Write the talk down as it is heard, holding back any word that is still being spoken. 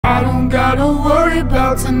I don't gotta worry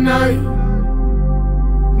about tonight.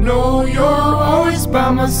 No, you're always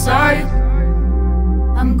by my side.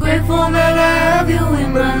 I'm grateful that I have you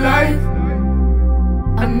in my life.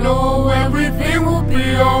 I know everything will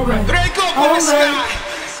be alright.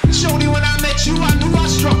 Shorty, when I met you, I knew I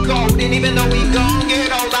struck gold. And even though we gon'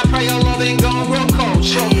 get old, I pray your love ain't gon' grow cold.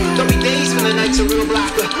 Sure, there'll be days when the nights are real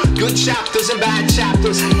blacker. Good chapters and bad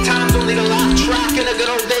chapters. Times only the laugh track and the good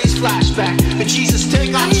old days flashback. But Jesus,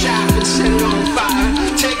 take our chaff and set it on fire.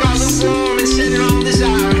 Take our lukewarm and set it on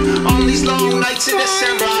desire. On these long nights in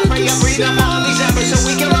December, I pray you breathe up all these embers so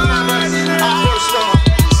we can remember our first love.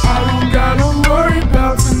 I don't gotta worry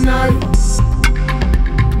about tonight.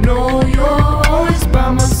 No, you're always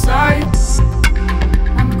by my side.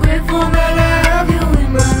 I'm grateful that I have you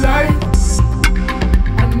in my life.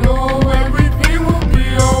 I know everything will be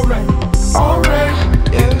alright, alright.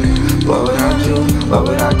 Yeah, what would I do, what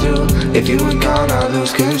would I do? If you were gone, I'd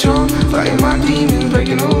lose control. Fighting my demons,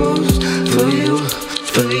 breaking the rules. For you,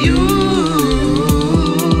 for you.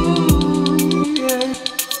 Yeah.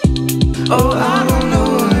 Oh, I don't know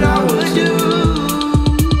what I would do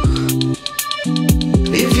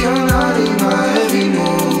if you're not in my every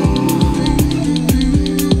move.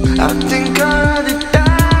 I think I'd rather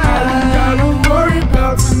die. I don't gotta worry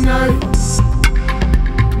about tonight.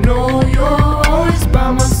 No, you're always by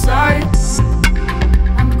my side.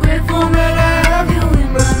 I'm grateful that I have you in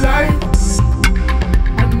my life.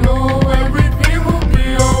 I know everything will be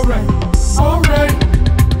alright, alright.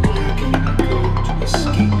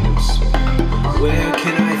 Where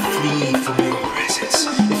can I flee from your presence?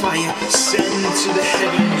 If I ascend to the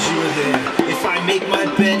heavens, you are there. If I make my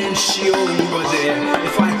bed in Sheol, you are there.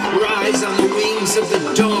 If I rise on the wings of the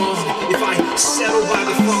dawn, if I settle by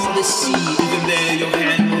the farthest sea, even there your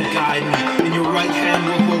hand will guide me, and your right hand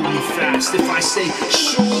will hold me fast. If I say,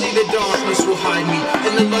 surely the darkness will hide me,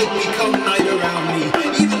 and the light become night around me.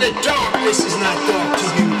 Even the darkness is not dark to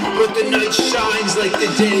you, but the night shines like the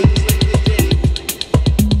day.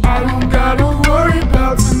 I don't gotta worry